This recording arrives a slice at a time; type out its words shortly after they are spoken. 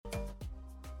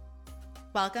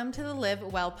Welcome to the Live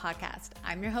Well podcast.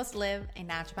 I'm your host, Liv, a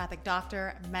naturopathic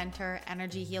doctor, mentor,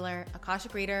 energy healer,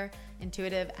 Akashic reader,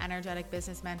 intuitive, energetic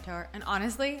business mentor, and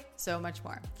honestly, so much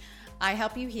more. I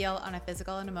help you heal on a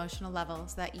physical and emotional level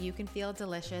so that you can feel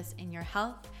delicious in your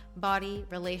health, body,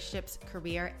 relationships,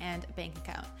 career, and bank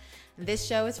account. This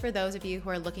show is for those of you who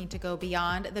are looking to go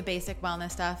beyond the basic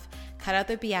wellness stuff, cut out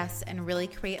the BS, and really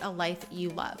create a life you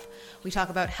love. We talk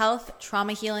about health,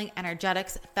 trauma healing,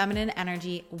 energetics, feminine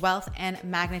energy, wealth, and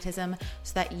magnetism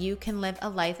so that you can live a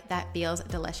life that feels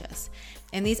delicious.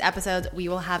 In these episodes, we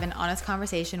will have an honest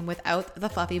conversation without the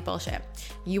fluffy bullshit.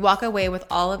 You walk away with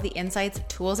all of the insights,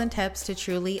 tools, and tips to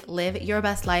truly live your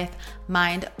best life,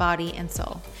 mind, body, and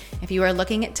soul. If you are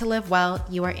looking to live well,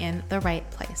 you are in the right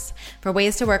place. For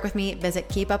ways to work with me, visit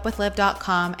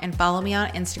keepupwithliv.com and follow me on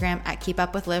Instagram at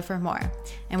keepupwithliv for more.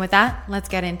 And with that, let's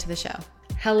get into the show.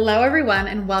 Hello, everyone,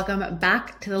 and welcome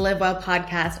back to the Live Well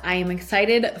podcast. I am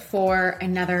excited for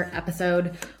another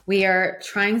episode. We are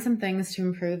trying some things to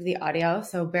improve the audio,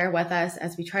 so bear with us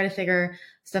as we try to figure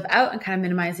stuff out and kind of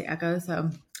minimize the echo. So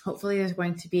hopefully there's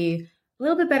going to be a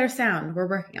little bit better sound. We're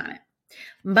working on it.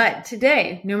 But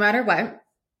today, no matter what,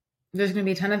 there's going to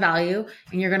be a ton of value,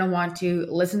 and you're going to want to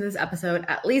listen to this episode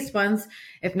at least once.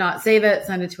 If not, save it,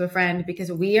 send it to a friend,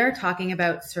 because we are talking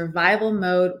about survival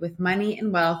mode with money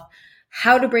and wealth,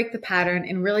 how to break the pattern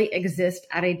and really exist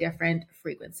at a different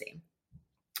frequency.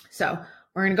 So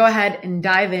we're going to go ahead and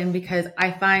dive in, because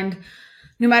I find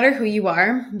no matter who you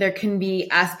are, there can be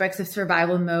aspects of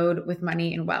survival mode with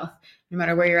money and wealth. No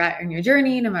matter where you're at in your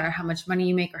journey, no matter how much money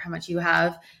you make or how much you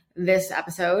have, this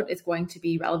episode is going to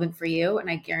be relevant for you. And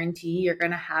I guarantee you're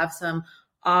going to have some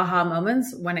aha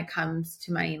moments when it comes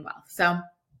to money and wealth. So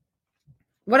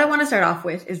what I want to start off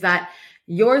with is that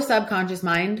your subconscious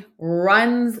mind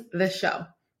runs the show.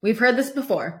 We've heard this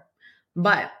before,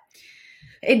 but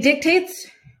it dictates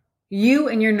you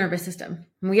and your nervous system.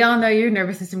 We all know your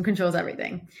nervous system controls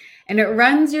everything. And it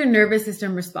runs your nervous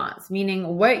system response,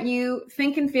 meaning what you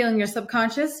think and feel in your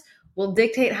subconscious will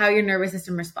dictate how your nervous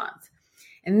system responds.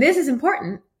 And this is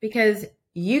important because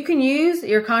you can use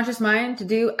your conscious mind to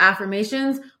do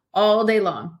affirmations all day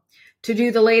long, to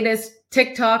do the latest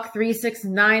TikTok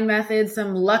 369 method,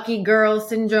 some lucky girl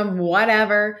syndrome,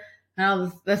 whatever,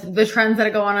 the trends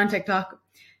that go on TikTok.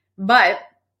 But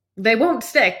they won't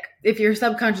stick if your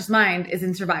subconscious mind is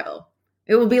in survival.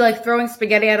 It will be like throwing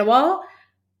spaghetti at a wall,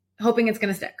 hoping it's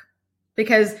going to stick.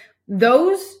 Because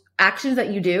those actions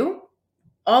that you do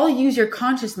all use your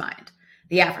conscious mind.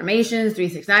 The affirmations,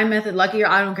 369 method, lucky, or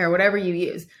I don't care, whatever you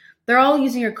use. They're all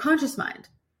using your conscious mind,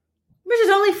 which is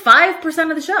only 5%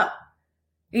 of the show.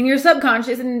 And your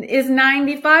subconscious is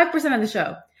 95% of the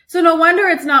show. So no wonder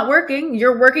it's not working.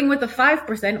 You're working with the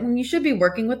 5% when you should be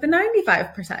working with the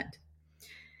 95%.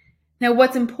 Now,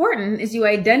 what's important is you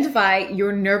identify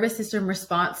your nervous system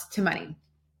response to money.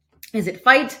 Is it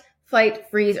fight, flight,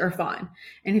 freeze, or fawn?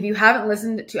 And if you haven't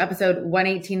listened to episode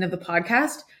 118 of the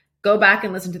podcast, go back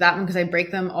and listen to that one, because I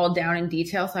break them all down in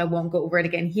detail, so I won't go over it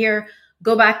again here.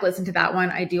 Go back, listen to that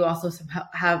one. I do also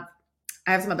have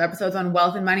some other episodes on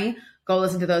wealth and money. Go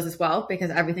listen to those as well, because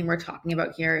everything we're talking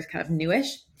about here is kind of newish.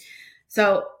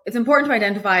 So it's important to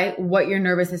identify what your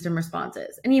nervous system response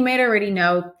is. And you may already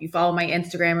know if you follow my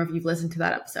Instagram or if you've listened to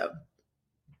that episode.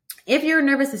 If your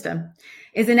nervous system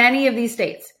is in any of these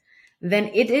states, then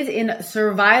it is in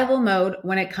survival mode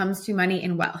when it comes to money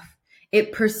and wealth.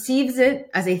 It perceives it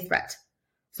as a threat.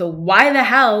 So why the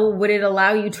hell would it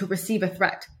allow you to receive a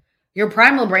threat? Your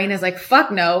primal brain is like,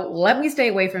 fuck no, let me stay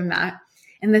away from that.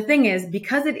 And the thing is,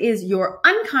 because it is your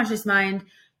unconscious mind,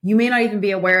 you may not even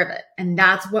be aware of it. And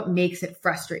that's what makes it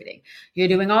frustrating. You're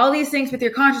doing all these things with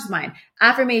your conscious mind,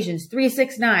 affirmations,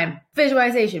 369,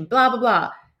 visualization, blah, blah,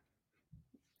 blah.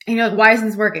 And you're like, why isn't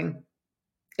this working?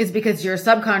 It's because your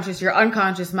subconscious, your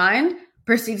unconscious mind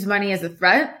perceives money as a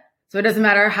threat. So it doesn't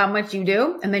matter how much you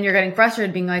do. And then you're getting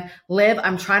frustrated being like, Liv,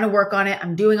 I'm trying to work on it.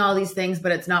 I'm doing all these things,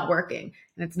 but it's not working.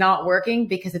 And it's not working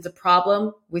because it's a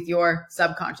problem with your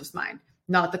subconscious mind,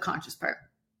 not the conscious part.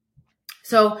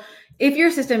 So if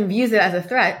your system views it as a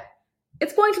threat,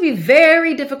 it's going to be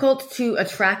very difficult to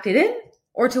attract it in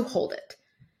or to hold it.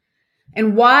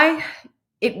 And why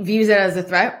it views it as a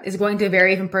threat is going to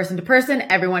vary from person to person.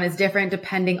 Everyone is different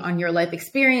depending on your life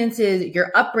experiences, your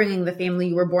upbringing, the family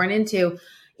you were born into.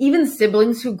 Even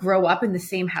siblings who grow up in the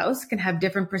same house can have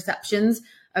different perceptions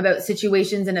about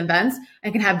situations and events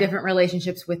and can have different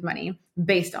relationships with money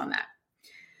based on that.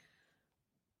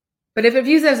 But if it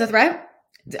views it as a threat,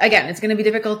 again, it's going to be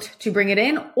difficult to bring it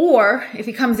in, or if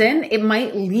it comes in, it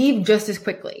might leave just as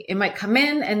quickly. It might come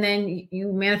in and then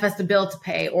you manifest a bill to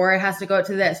pay, or it has to go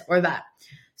to this or that.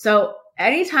 So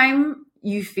anytime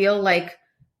you feel like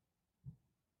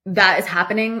that is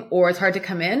happening or it's hard to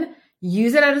come in,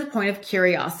 use it as a point of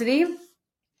curiosity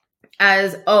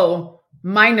as, oh,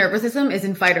 my nervous system is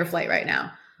in fight or flight right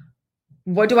now.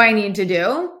 What do I need to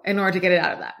do in order to get it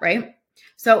out of that, right?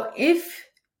 So if,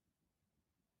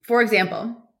 for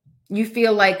example, you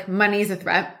feel like money is a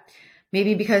threat,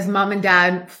 maybe because mom and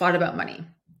dad fought about money.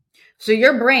 So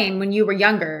your brain, when you were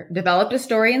younger, developed a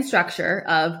story and structure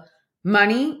of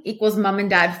money equals mom and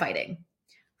dad fighting.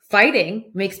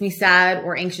 Fighting makes me sad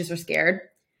or anxious or scared.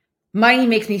 Money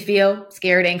makes me feel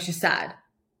scared, anxious, sad.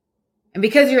 And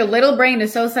because your little brain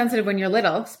is so sensitive when you're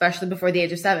little, especially before the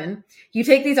age of 7, you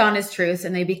take these on as truths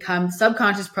and they become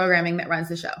subconscious programming that runs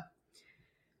the show.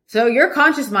 So your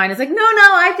conscious mind is like, no,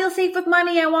 I feel safe with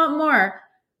money. I want more.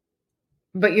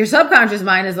 But your subconscious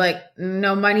mind is like,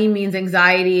 no, money means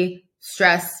anxiety,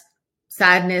 stress,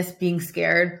 sadness, being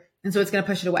scared. And so it's going to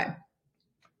push it away.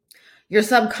 Your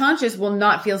subconscious will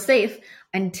not feel safe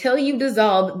until you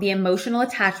dissolve the emotional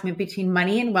attachment between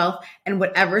money and wealth and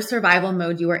whatever survival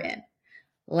mode you are in.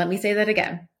 Let me say that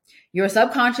again. Your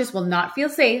subconscious will not feel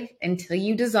safe until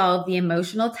you dissolve the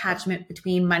emotional attachment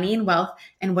between money and wealth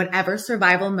and whatever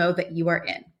survival mode that you are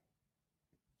in.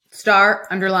 Star,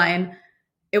 underline,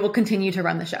 it will continue to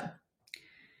run the show.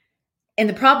 And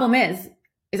the problem is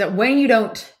that when you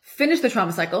don't finish the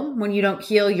trauma cycle, when you don't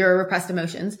heal your repressed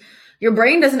emotions, your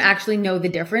brain doesn't actually know the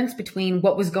difference between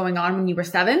what was going on when you were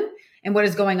 7 and what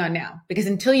is going on now. Because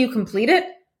until you complete it,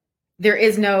 there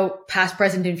is no past,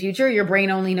 present, and future. Your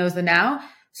brain only knows the now.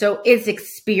 So it's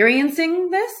experiencing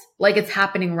this like it's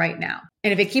happening right now.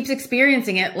 And if it keeps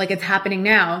experiencing it like it's happening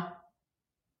now,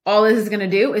 all this is going to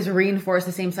do is reinforce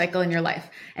the same cycle in your life.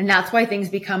 And that's why things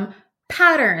become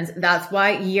patterns. That's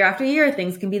why year after year,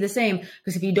 things can be the same.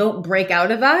 Because if you don't break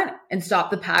out of that and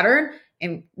stop the pattern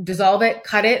and dissolve it,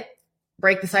 cut it,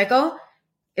 break the cycle,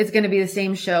 it's going to be the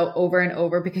same show over and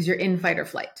over because you're in fight or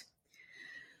flight.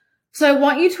 So I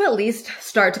want you to at least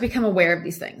start to become aware of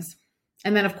these things.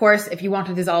 And then, of course, if you want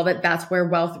to dissolve it, that's where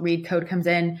Wealth Read Code comes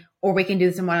in, or we can do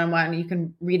this in one-on-one. You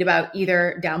can read about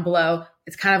either down below.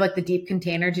 It's kind of like the deep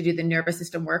container to do the nervous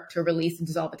system work to release and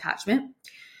dissolve attachment.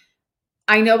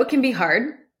 I know it can be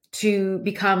hard to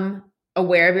become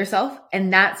aware of yourself,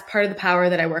 and that's part of the power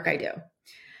that I do.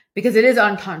 Because it is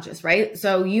unconscious, right?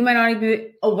 So you might not even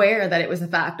be aware that it was the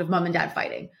fact of mom and dad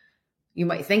fighting. You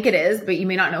might think it is, but you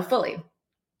may not know fully.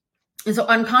 And so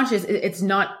unconscious, it's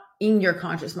not in your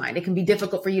conscious mind. It can be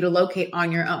difficult for you to locate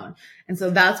on your own. And so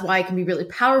that's why it can be really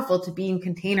powerful to be in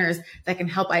containers that can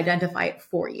help identify it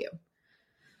for you.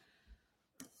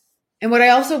 And what I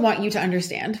also want you to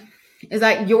understand is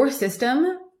that your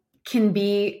system can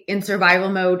be in survival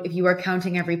mode if you are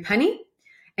counting every penny.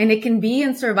 And it can be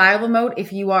in survival mode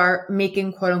if you are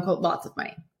making quote unquote lots of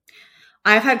money.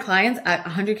 I've had clients at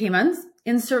 100K months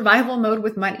in survival mode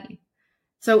with money.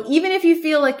 So even if you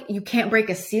feel like you can't break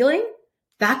a ceiling,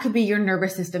 that could be your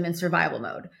nervous system in survival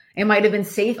mode. It might have been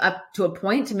safe up to a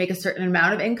point to make a certain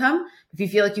amount of income. If you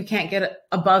feel like you can't get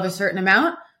above a certain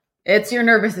amount, it's your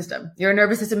nervous system. Your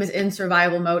nervous system is in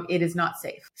survival mode. It is not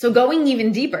safe. So going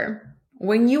even deeper,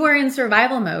 when you are in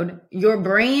survival mode, your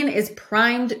brain is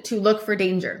primed to look for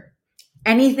danger.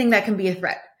 Anything that can be a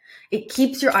threat. It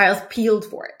keeps your eyes peeled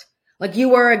for it. Like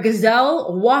you are a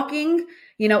gazelle walking,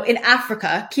 in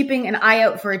Africa, keeping an eye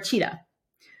out for a cheetah.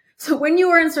 So when you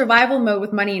are in survival mode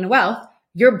with money and wealth,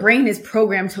 your brain is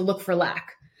programmed to look for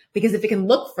lack. Because if it can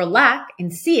look for lack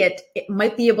and see it, it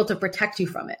might be able to protect you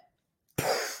from it.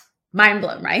 Mind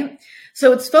blown, right?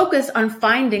 So it's focused on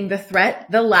finding the threat,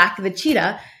 the lack, the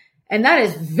cheetah. And that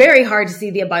is very hard to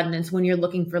see the abundance when you're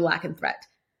looking for lack and threat.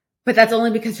 But that's only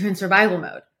because you're in survival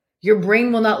mode. Your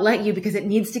brain will not let you because it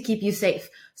needs to keep you safe.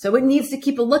 So it needs to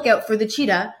keep a lookout for the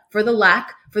cheetah, for the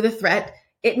lack, for the threat.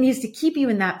 It needs to keep you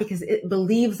in that because it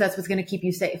believes that's what's going to keep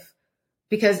you safe.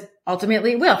 Because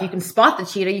ultimately it will. If you can spot the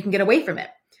cheetah, you can get away from it.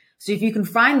 So if you can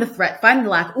find the threat, find the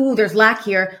lack. Ooh, there's lack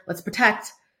here. Let's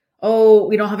protect. Oh,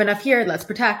 we don't have enough here. Let's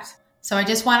protect. So I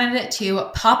just wanted to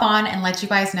pop on and let you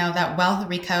guys know that Wealth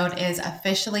Recode is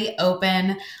officially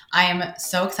open. I am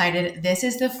so excited. This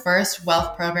is the first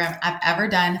wealth program I've ever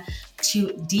done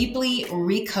to deeply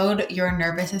recode your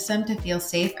nervous system to feel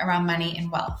safe around money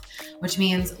and wealth, which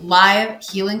means live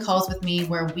healing calls with me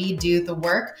where we do the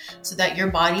work so that your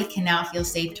body can now feel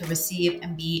safe to receive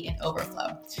and be in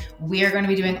overflow. We are going to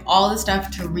be doing all the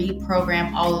stuff to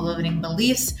reprogram all the limiting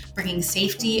beliefs, bringing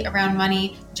safety around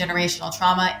money, generational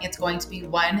trauma. It's going to be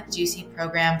one juicy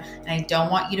program, and I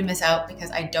don't want you to miss out because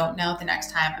I don't know the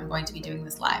next time I'm going to be doing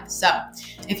this live. So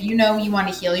if you know you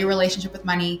want to heal your relationship with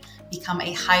money, become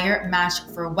a higher match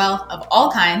for wealth of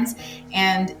all kinds,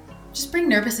 and just bring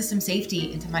nervous system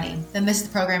safety into money, then this is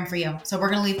the program for you. So we're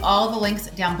going to leave all the links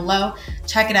down below.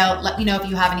 Check it out. Let me know if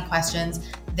you have any questions.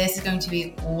 This is going to be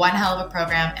one hell of a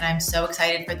program, and I'm so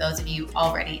excited for those of you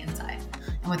already inside.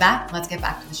 And with that, let's get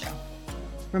back to the show.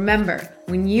 Remember,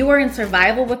 when you are in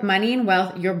survival with money and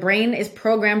wealth, your brain is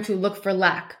programmed to look for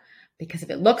lack, because if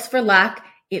it looks for lack,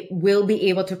 it will be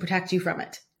able to protect you from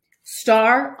it.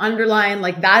 Star, underline,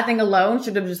 like that thing alone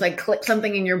should have just like clicked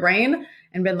something in your brain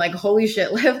and been like, holy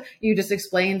shit, Liv, you just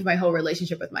explained my whole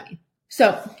relationship with money.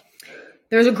 So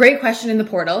there's a great question in the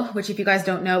portal, which if you guys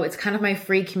don't know, it's kind of my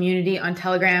free community on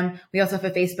Telegram. We also have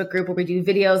a Facebook group where we do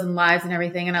videos and lives and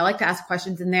everything. And I like to ask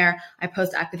questions in there. I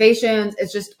post activations.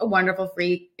 It's just a wonderful,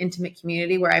 free, intimate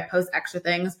community where I post extra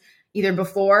things either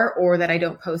before or that I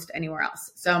don't post anywhere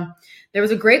else. So there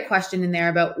was a great question in there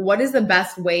about what is the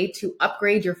best way to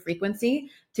upgrade your frequency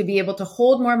to be able to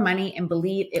hold more money and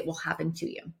believe it will happen to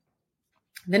you.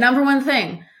 The number one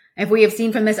thing, if we have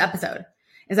seen from this episode,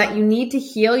 is that you need to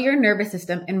heal your nervous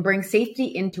system and bring safety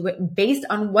into it based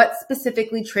on what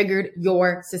specifically triggered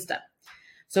your system.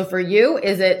 So for you,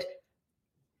 is it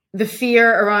the fear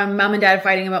around mom and dad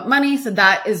fighting about money? So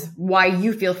that is why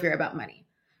you feel fear about money,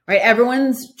 right?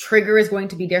 Everyone's trigger is going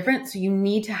to be different. So you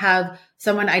need to have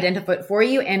someone identify it for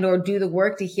you and or do the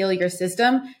work to heal your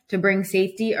system to bring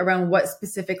safety around what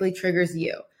specifically triggers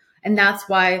you. And that's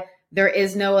why there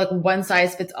is no like one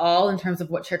size fits all in terms of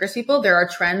what triggers people. There are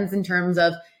trends in terms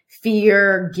of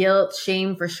fear, guilt,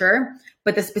 shame for sure.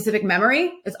 But the specific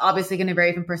memory is obviously going to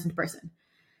vary from person to person.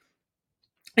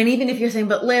 And even if you're saying,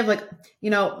 but Liv, like,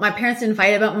 my parents didn't fight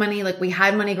about money. Like we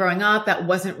had money growing up. That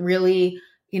wasn't really,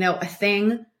 a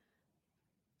thing.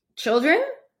 Children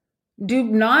do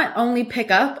not only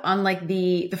pick up on like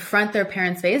the front their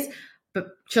parents face, but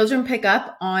children pick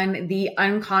up on the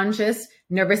unconscious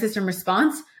nervous system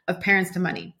response of parents to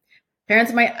money.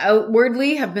 Parents might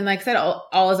outwardly have been like said,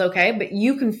 all is okay, but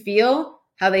you can feel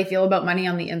how they feel about money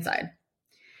on the inside.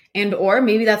 And, or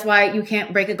maybe that's why you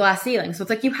can't break a glass ceiling. So it's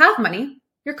like you have money,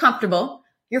 you're comfortable,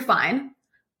 you're fine,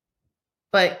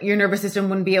 but your nervous system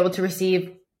wouldn't be able to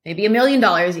receive maybe $1 million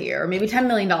a year or maybe $10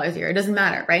 million a year. It doesn't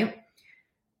matter, right?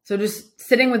 So just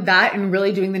sitting with that and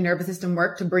really doing the nervous system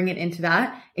work to bring it into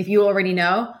that. If you already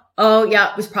know, oh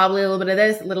yeah, it was probably a little bit of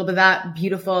this, a little bit of that,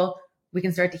 beautiful, we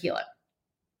can start to heal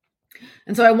it.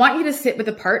 And so I want you to sit with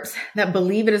the parts that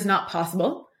believe it is not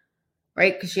possible,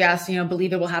 right? Because she asked,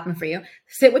 believe it will happen for you.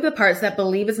 Sit with the parts that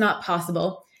believe it's not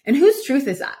possible. And whose truth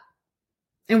is that?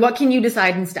 And what can you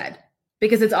decide instead?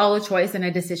 Because it's all a choice and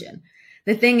a decision.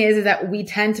 The thing is that we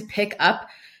tend to pick up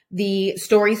the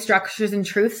story structures and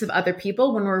truths of other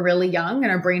people when we're really young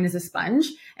and our brain is a sponge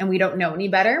and we don't know any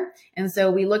better. And so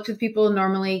we look to the people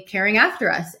normally caring after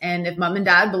us. And if mom and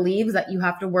dad believes that you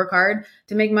have to work hard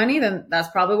to make money, then that's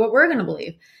probably what we're going to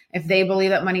believe. If they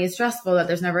believe that money is stressful, that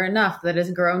there's never enough, that it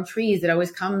doesn't grow on trees, it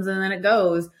always comes and then it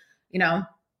goes,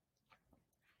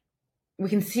 we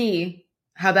can see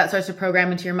how that starts to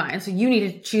program into your mind. So you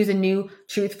need to choose a new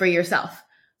truth for yourself.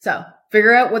 So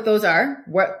figure out what those are,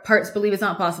 what parts believe it's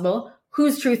not possible,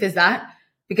 whose truth is that?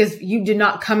 Because you did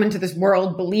not come into this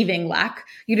world believing lack.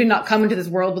 You did not come into this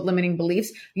world with limiting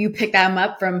beliefs. You picked them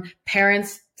up from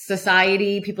parents,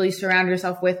 society, people you surround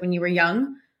yourself with when you were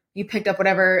young. You picked up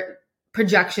whatever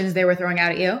projections they were throwing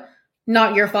out at you.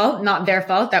 Not your fault, not their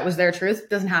fault. That was their truth. It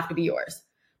doesn't have to be yours.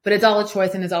 But it's all a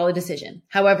choice and it's all a decision.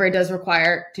 However, it does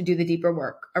require to do the deeper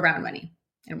work around money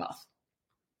and wealth.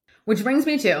 Which brings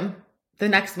me to the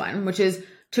next one, which is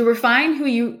to refine who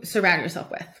you surround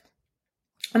yourself with.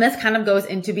 And this kind of goes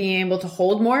into being able to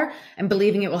hold more and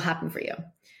believing it will happen for you.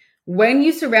 When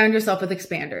you surround yourself with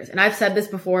expanders, and I've said this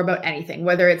before about anything,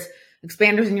 whether it's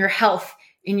expanders in your health,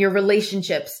 in your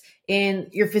relationships, in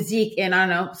your physique, in,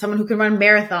 someone who can run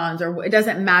marathons, or it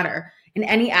doesn't matter. In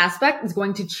any aspect, it's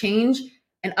going to change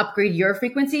and upgrade your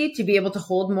frequency to be able to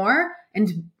hold more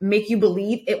and make you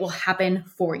believe it will happen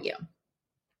for you.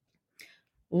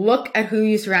 Look at who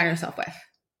you surround yourself with.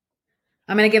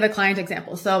 I'm going to give a client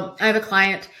example. So I have a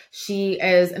client. She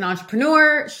is an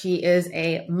entrepreneur. She is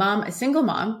a mom, a single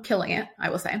mom, killing it, I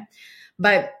will say.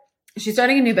 But she's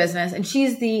starting a new business and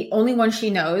she's the only one she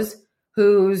knows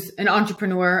who's an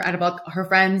entrepreneur out of her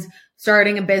friends,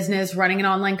 starting a business, running an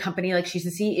online company. Like she's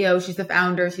the CEO, she's the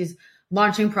founder, she's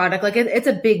launching product. Like it's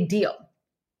a big deal.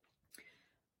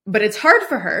 But it's hard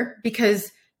for her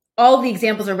because all the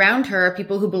examples around her are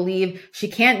people who believe she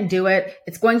can't do it.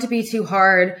 It's going to be too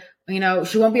hard.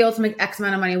 She won't be able to make X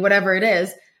amount of money, whatever it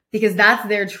is, because that's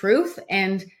their truth.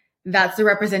 And that's the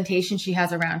representation she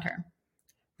has around her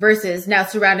versus now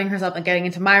surrounding herself and getting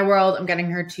into my world. I'm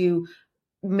getting her to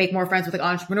make more friends with like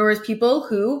entrepreneurs, people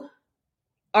who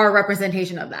are a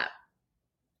representation of that.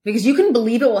 because you can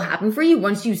believe it will happen for you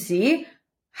once you see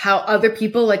how other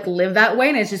people like live that way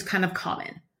and it's just kind of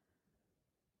common.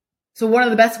 So one of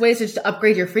the best ways to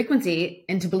upgrade your frequency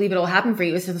and to believe it'll happen for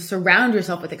you is to surround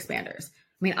yourself with expanders.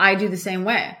 I mean, I do the same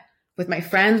way with my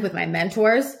friends, with my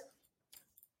mentors.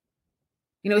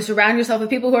 Surround yourself with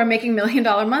people who are making $1 million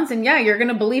months, and yeah, you're going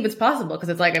to believe it's possible because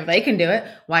it's like, if they can do it,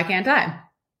 why can't I?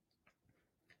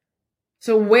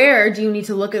 So where do you need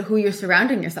to look at who you're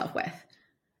surrounding yourself with?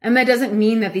 And that doesn't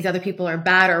mean that these other people are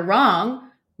bad or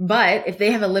wrong, but if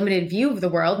they have a limited view of the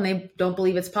world and they don't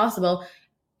believe it's possible,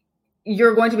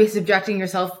 you're going to be subjecting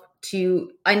yourself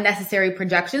to unnecessary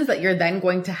projections that you're then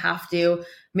going to have to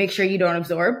make sure you don't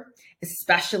absorb,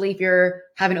 especially if you're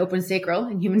having open sacral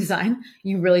in human design.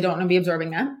 You really don't want to be absorbing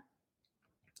that.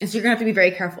 And so you're going to have to be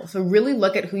very careful. So really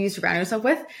look at who you surround yourself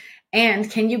with, and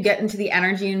can you get into the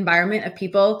energy and environment of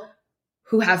people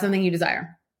who have something you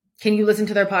desire? Can you listen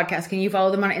to their podcast? Can you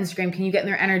follow them on Instagram? Can you get in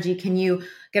their energy? Can you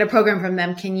get a program from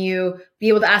them? Can you be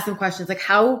able to ask them questions? Like,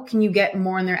 how can you get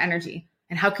more in their energy?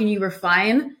 And how can you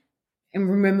refine and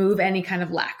remove any kind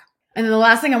of lack? And then the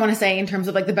last thing I want to say in terms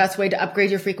of like the best way to upgrade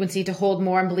your frequency to hold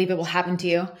more and believe it will happen to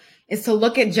you is to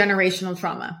look at generational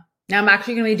trauma. Now, I'm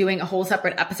actually going to be doing a whole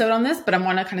separate episode on this, but I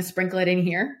want to kind of sprinkle it in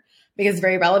here because it's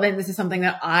very relevant. This is something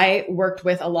that I worked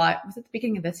with a lot. Was it the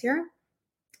beginning of this year?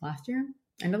 Last year?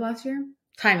 End of last year?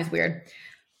 Time is weird.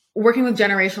 Working with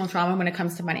generational trauma when it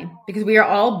comes to money, because we are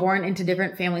all born into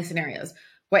different family scenarios.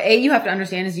 What you have to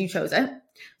understand is you chose it.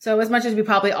 So as much as we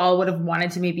probably all would have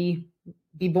wanted to maybe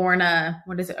be born a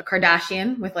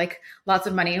Kardashian with like lots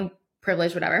of money,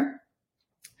 privilege, whatever,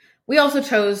 we also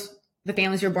chose the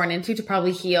families you're born into to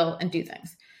probably heal and do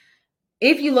things.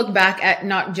 If you look back at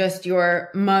not just your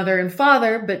mother and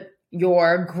father, but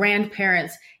your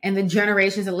grandparents and the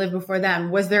generations that lived before them,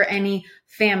 was there any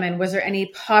famine? Was there any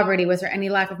poverty? Was there any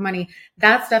lack of money?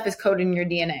 That stuff is coded in your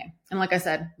DNA. And like I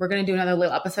said, we're going to do another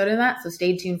little episode in that. So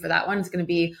stay tuned for that one. It's going to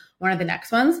be one of the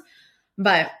next ones.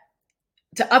 But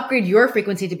to upgrade your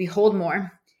frequency to behold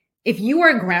more, if you are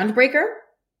a groundbreaker,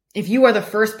 if you are the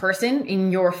first person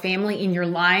in your family, in your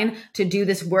line to do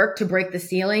this work, to break the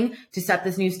ceiling, to set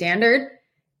this new standard,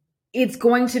 it's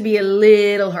going to be a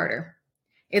little harder.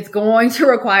 It's going to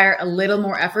require a little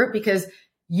more effort because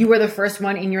you were the first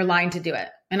one in your line to do it.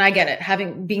 And I get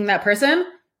it. Being that person,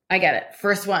 I get it.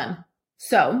 First one.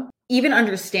 So even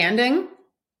understanding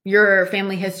your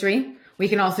family history, we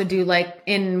can also do like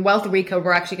in Wealth Recode,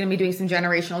 we're actually going to be doing some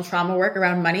generational trauma work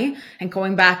around money and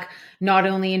going back not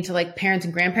only into like parents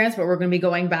and grandparents, but we're going to be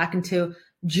going back into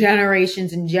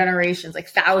generations and generations, like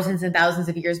thousands and thousands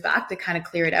of years back to kind of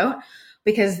clear it out,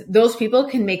 because those people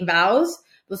can make vows.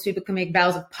 Those people can make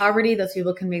vows of poverty. Those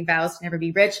people can make vows to never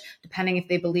be rich, depending if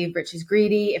they believe rich is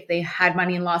greedy, if they had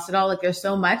money and lost it all. Like there's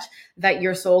so much that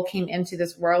your soul came into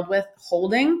this world with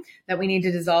holding that we need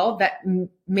to dissolve that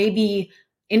may be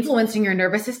influencing your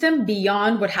nervous system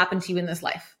beyond what happened to you in this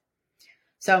life.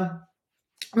 So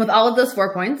with all of those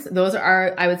 4 points, those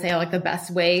are, I would say, like the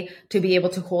best way to be able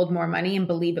to hold more money and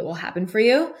believe it will happen for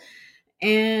you.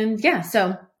 And yeah,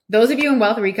 so those of you in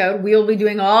Wealth Recode, we will be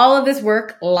doing all of this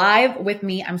work live with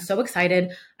me. I'm so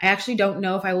excited. I actually don't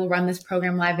know if I will run this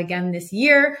program live again this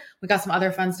year. We got some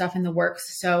other fun stuff in the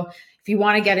works. So if you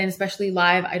want to get in, especially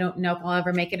live, I don't know if I'll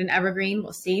ever make it an evergreen.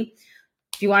 We'll see.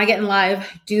 If you want to get in live,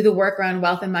 do the work around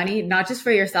wealth and money, not just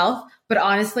for yourself, but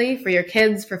honestly, for your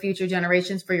kids, for future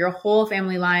generations, for your whole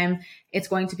family line. It's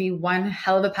going to be one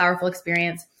hell of a powerful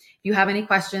experience. If you have any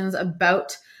questions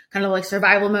about kind of like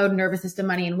survival mode, nervous system,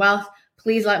 money, and wealth,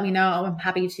 please let me know. I'm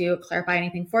happy to clarify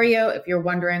anything for you. If you're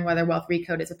wondering whether Wealth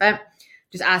Recode is a fit,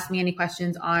 just ask me any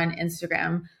questions on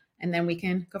Instagram and then we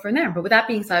can go from there. But with that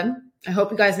being said, I hope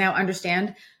you guys now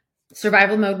understand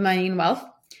survival mode, money, and wealth,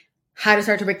 how to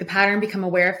start to break the pattern, become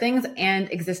aware of things,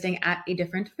 and existing at a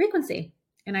different frequency.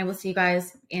 And I will see you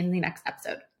guys in the next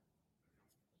episode.